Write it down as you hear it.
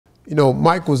You know,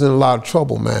 Mike was in a lot of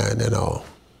trouble, man, and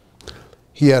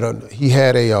he had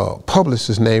a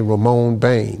publicist named Ramon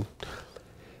Bain.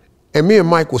 And me and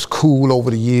Mike was cool over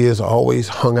the years. I always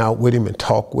hung out with him and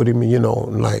talked with him, and, you know,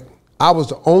 and like, I was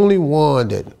the only one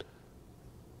that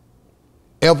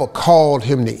ever called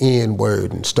him the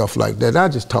N-word and stuff like that. I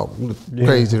just talked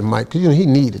crazy to Mike, because, you know, he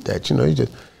needed that, you know. He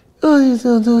just,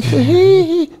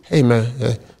 hey, man,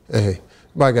 hey,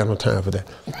 nobody got no time for that.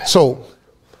 So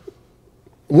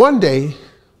one day,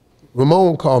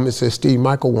 Ramon called me and said, Steve,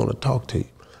 Michael want to talk to you.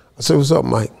 I said, what's up,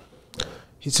 Mike?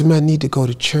 He said, man, I need to go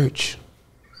to church.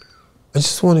 I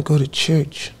just want to go to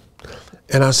church.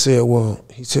 And I said, well,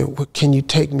 he said, well, can you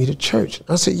take me to church?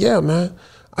 I said, yeah, man,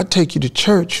 I'll take you to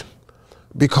church,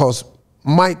 because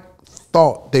Mike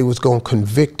thought they was going to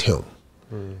convict him.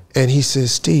 And he said,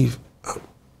 Steve,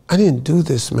 I didn't do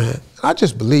this, man. I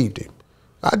just believed him.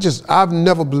 I've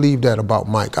never believed that about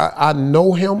Mike. I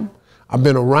know him, I've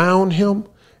been around him,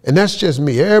 and that's just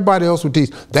me. Everybody else with these,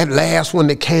 that last one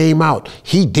that came out,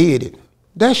 he did it.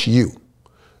 That's you.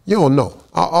 You don't know.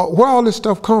 Where all this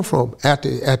stuff come from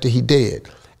after he dead.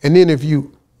 And then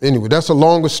anyway, that's a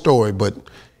longer story, but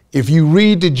if you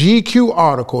read the GQ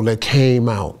article that came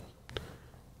out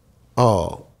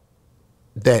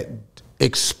that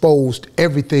exposed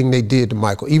everything they did to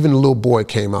Michael, even the little boy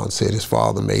came out and said his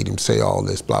father made him say all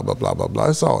this, blah, blah, blah, blah, blah.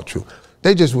 It's all true.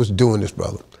 They just was doing this,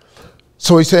 brother.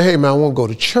 So he said, hey, man, I want to go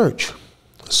to church.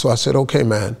 So I said, okay,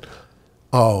 man.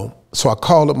 So I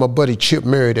called up my buddy Chip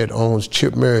Murray that owns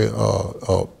Chip Murray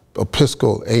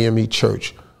Episcopal AME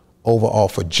Church over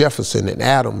off of Jefferson and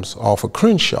Adams off of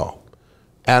Crenshaw.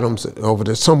 Adams over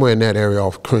there, somewhere in that area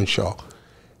off of Crenshaw.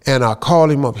 And I called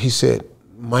him up. He said,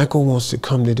 Michael wants to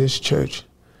come to this church.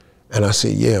 And I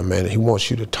said, yeah, man, he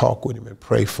wants you to talk with him and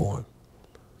pray for him.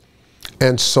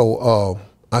 And so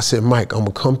I said, Mike, I'm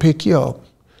gonna come pick you up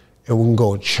and we can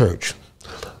go to church.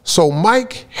 So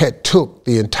Mike had took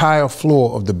the entire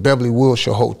floor of the Beverly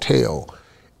Wilshire Hotel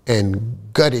and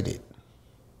gutted it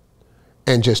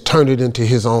and just turned it into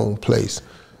his own place.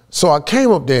 So I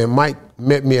came up there and Mike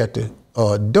met me at the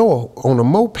door on a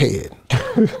moped,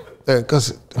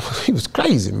 because he was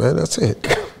crazy, man. That's it.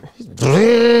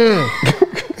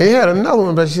 He had another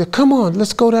one, but he said, come on,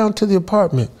 let's go down to the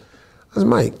apartment. I said,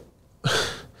 Mike,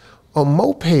 a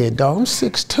moped, dog, I'm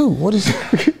 6'2". What is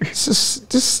it?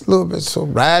 This little bit. So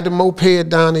ride the moped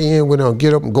down the end with him,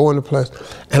 get up and go in the place.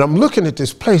 And I'm looking at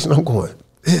this place and I'm going,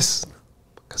 this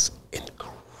is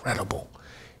incredible.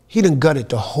 He done gutted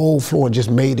the whole floor and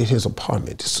just made it his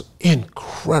apartment. This is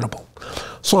incredible.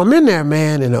 So I'm in there,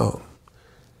 man, and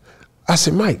I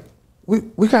said, Mike,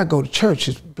 we gotta go to church.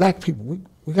 It's black people,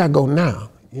 we gotta go now.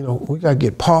 You know, we gotta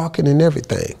get parking and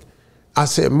everything. I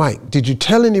said, Mike, did you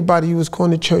tell anybody you was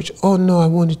going to church? Oh no, I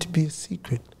wanted it to be a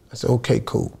secret. I said, okay,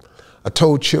 cool. I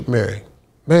told Chip Murray,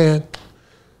 man,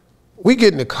 we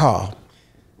get in the car.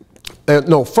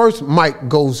 No, first Mike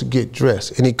goes to get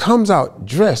dressed, and he comes out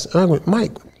dressed, and I went,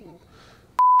 Mike,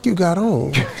 what you got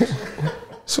on?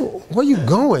 So where you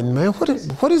going, man?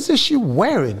 What is this you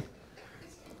wearing?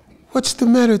 What's the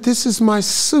matter? This is my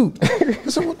suit. I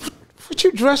said, what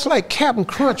you dressed like Captain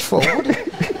Crunch for?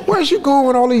 Where's you going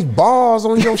with all these bars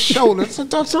on your shoulders?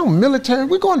 That's not military.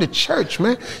 We're going to church,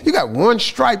 man. You got one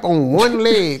stripe on one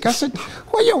leg. I said,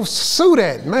 where your suit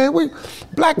at, man?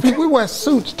 Black people, we wear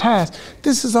suits, ties.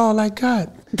 This is all I got.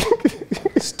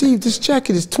 Steve, this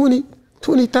jacket is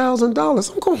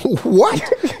 $20,000. I'm going, what?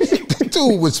 The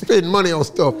dude would spend money on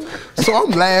stuff. So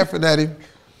I'm laughing at him.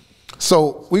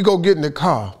 So we go get in the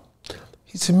car.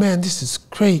 He said, man, this is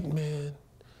great, man.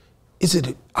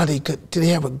 Are they good? Do they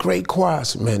have a great choir? I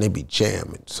said, man, they be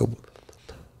jamming.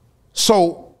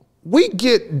 So we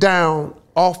get down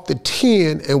off the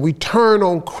 10 and we turn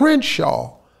on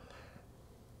Crenshaw,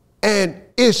 and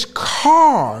it's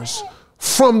cars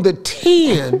from the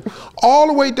 10 all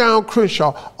the way down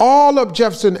Crenshaw, all up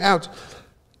Jefferson Avenue.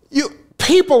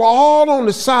 People all on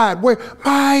the side. Where,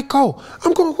 Michael,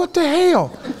 I'm going, what the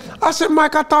hell? I said,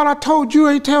 Mike, I thought I told you,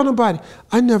 ain't tell nobody.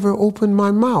 I never opened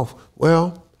my mouth.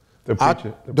 Well,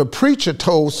 the preacher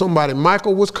told somebody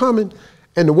Michael was coming,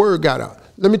 and the word got out.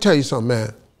 Let me tell you something,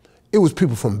 man. It was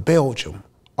people from Belgium,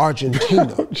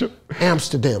 Argentina,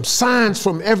 Amsterdam, signs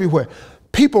from everywhere.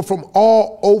 People from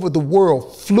all over the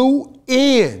world flew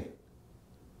in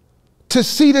to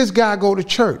see this guy go to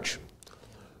church.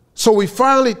 So we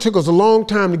finally, took us a long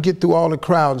time to get through all the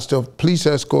crowd and stuff. Police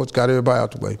escorts got everybody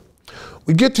out the way.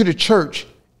 We get to the church,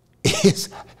 it's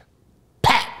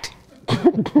packed.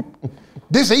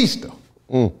 This Easter.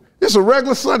 It's a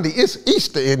regular Sunday. It's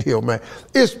Easter in here, man.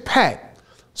 It's packed.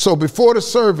 So before the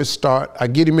service start, I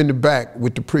get him in the back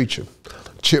with the preacher.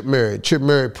 Chip Murray. Chip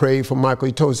Murray prayed for Michael.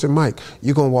 He told him, said, Mike,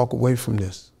 you're going to walk away from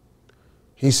this.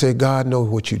 He said, God knows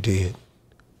what you did.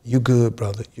 You good,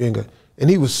 brother. You ain't good. And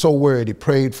he was so worried. He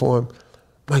prayed for him.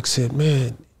 Mike said,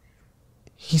 man,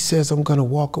 he says, I'm going to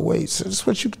walk away. So that's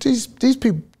what these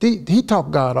people, he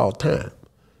talk God all the time.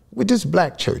 With this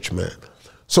black church, man.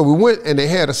 So we went and they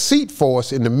had a seat for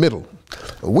us in the middle.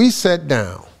 And we sat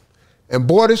down. And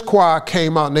boy, this choir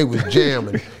came out and they was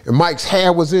jamming. And Mike's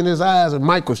hair was in his eyes and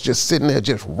Mike was just sitting there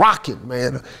just rocking,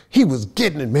 man. He was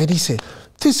getting it, man. He said,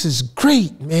 this is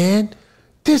great, man.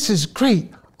 This is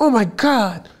great. Oh my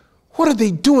God, what are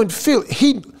they doing? Phil,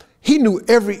 he knew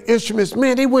every instrument.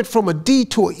 Man, they went from a D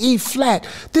to an E flat.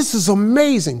 This is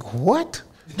amazing. What?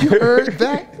 You heard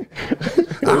that?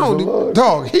 I don't,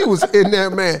 dog, he was in there,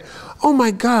 man. Oh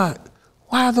my God,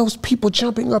 why are those people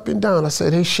jumping up and down? I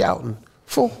said, they shouting.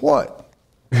 For what?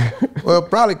 Well,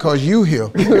 probably because you here.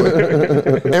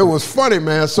 It was funny,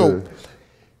 man. So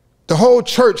the whole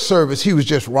church service, he was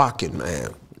just rocking,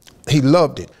 man. He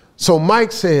loved it. So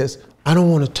Mike says, I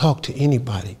don't want to talk to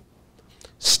anybody.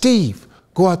 Steve,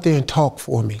 go out there and talk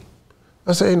for me.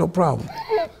 I said, ain't no problem.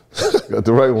 Got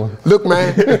the right one. Look,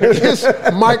 man, his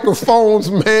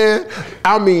microphones, man,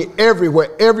 I mean, everywhere.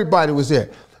 Everybody was there.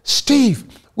 Steve,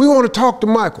 we want to talk to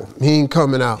Michael. He ain't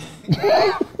coming out.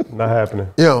 Not happening.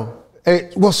 You know, hey,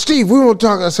 well, Steve, we want to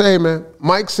talk. I say, hey, man,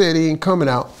 Mike said he ain't coming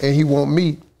out and he want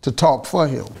me to talk for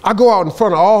him. I go out in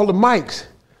front of all the mics.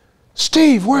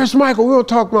 Steve, where's Michael? We want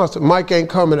to talk to him. I said, Mike ain't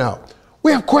coming out.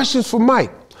 We have questions for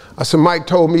Mike. I said, Mike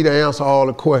told me to answer all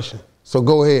the questions, so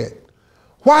go ahead.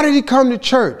 Why did he come to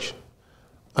church?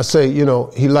 I say, you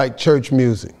know, he liked church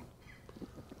music.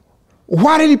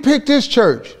 Why did he pick this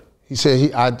church? He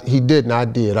said, he didn't, I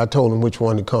did. I told him which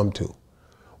one to come to.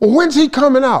 Well, when's he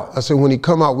coming out? I said, when he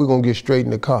come out, we're gonna get straight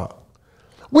in the car.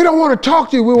 We don't want to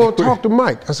talk to you, we want to talk to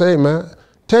Mike. I say, hey man,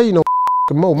 tell you no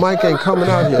more, Mike ain't coming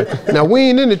out here. Now we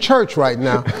ain't in the church right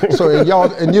now, so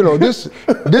y'all, and you know, this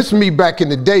me back in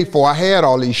the day before I had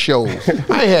all these shows.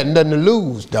 I ain't had nothing to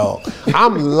lose, dog.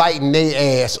 I'm lighting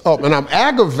their ass up and I'm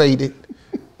aggravated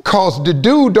cause the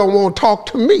dude don't want to talk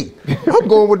to me. I'm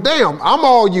going, well damn, I'm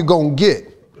all you gonna get.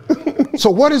 So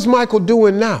what is Michael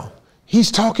doing now? He's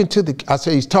talking to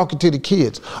he's talking to the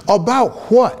kids.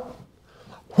 About what?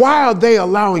 Why are they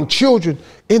allowing children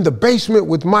in the basement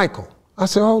with Michael? I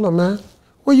said, hold on, man.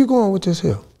 Where you going with this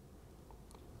here?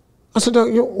 I said,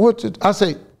 I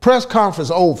say, press conference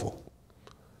over.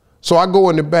 So I go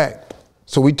in the back.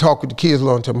 So we talk with the kids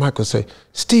along until Michael say,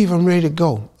 Steve, I'm ready to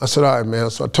go. I said, all right,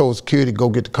 man. So I told security, go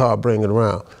get the car, bring it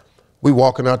around. We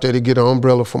walking out there to get an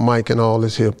umbrella for Mike and all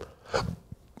this here.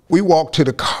 We walk to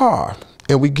the car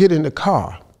and we get in the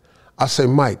car. I say,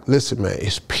 Mike, listen, man,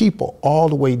 it's people all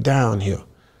the way down here.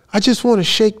 I just want to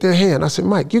shake their hand. I said,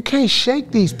 Mike, you can't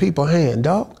shake these people's hand,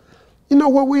 dog. You know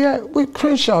where we at? We're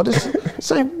Crenshaw.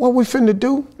 This ain't what we finna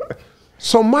do.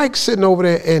 So Mike's sitting over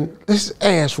there and this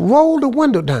ass rolled the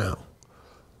window down.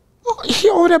 He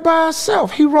over there by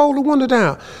himself. He rolled the window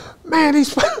down. Man,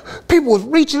 these people was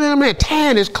reaching in, man,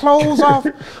 tearing his clothes off.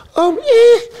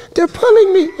 They're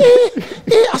pulling me.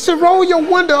 I said, roll your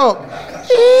window up.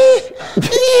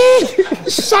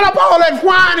 Shut up all that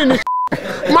whining and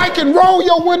Mike, and roll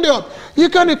your window up. You're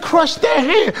gonna crush their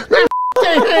hand. Man,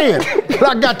 their hand. But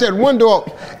I got that window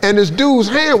up and this dude's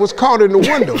hand was caught in the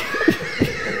window.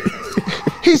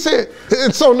 He said,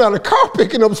 and so now the car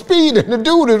picking up speed and the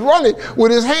dude is running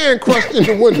with his hand crushed in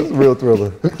the window. Real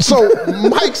thriller. So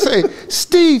Mike say,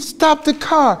 Steve, stop the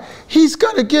car. He's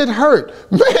gonna get hurt.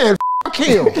 Man, f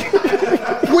him.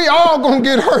 We all gonna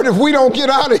get hurt if we don't get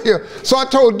out of here. So I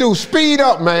told dude, speed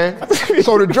up, man.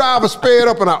 So the driver sped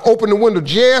up and I opened the window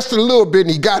just a little bit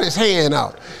and he got his hand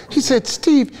out. He said,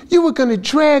 Steve, you were gonna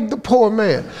drag the poor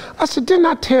man. I said, didn't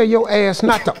I tell your ass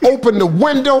not to open the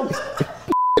window?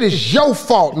 It is your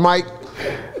fault, Mike.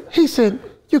 He said,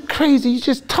 you're crazy. You're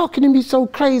just talking to me so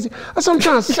crazy. I said, I'm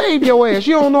trying to save your ass.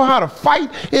 You don't know how to fight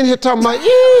in here talking about,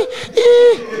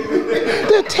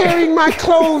 they're tearing my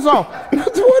clothes off.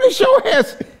 What is your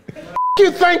ass?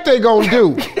 You think they gonna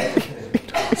do?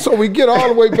 So we get all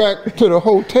the way back to the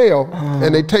hotel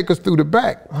and they take us through the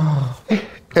back.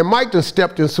 And Mike done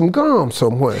stepped in some gum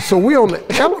somewhere. So we on the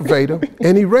elevator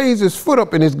and he raised his foot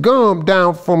up and his gum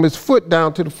down from his foot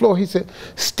down to the floor. He said,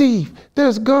 Steve,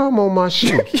 there's gum on my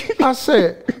shoe. I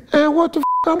said, and what the f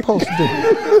I'm supposed to do?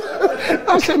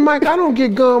 I said, Mike, I don't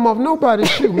get gum off nobody's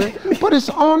shoe, man. But it's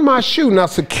on my shoe. Now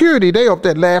security, they up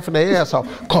there laughing their ass off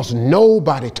because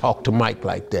nobody talked to Mike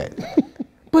like that.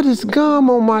 But it's gum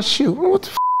on my shoe. What the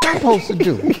f I'm supposed to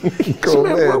do? So,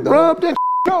 man, rub that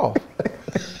off.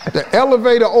 The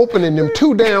elevator opening, them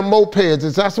two damn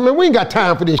mopeds. I said, man, we ain't got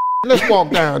time for this. Let's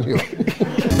walk down here.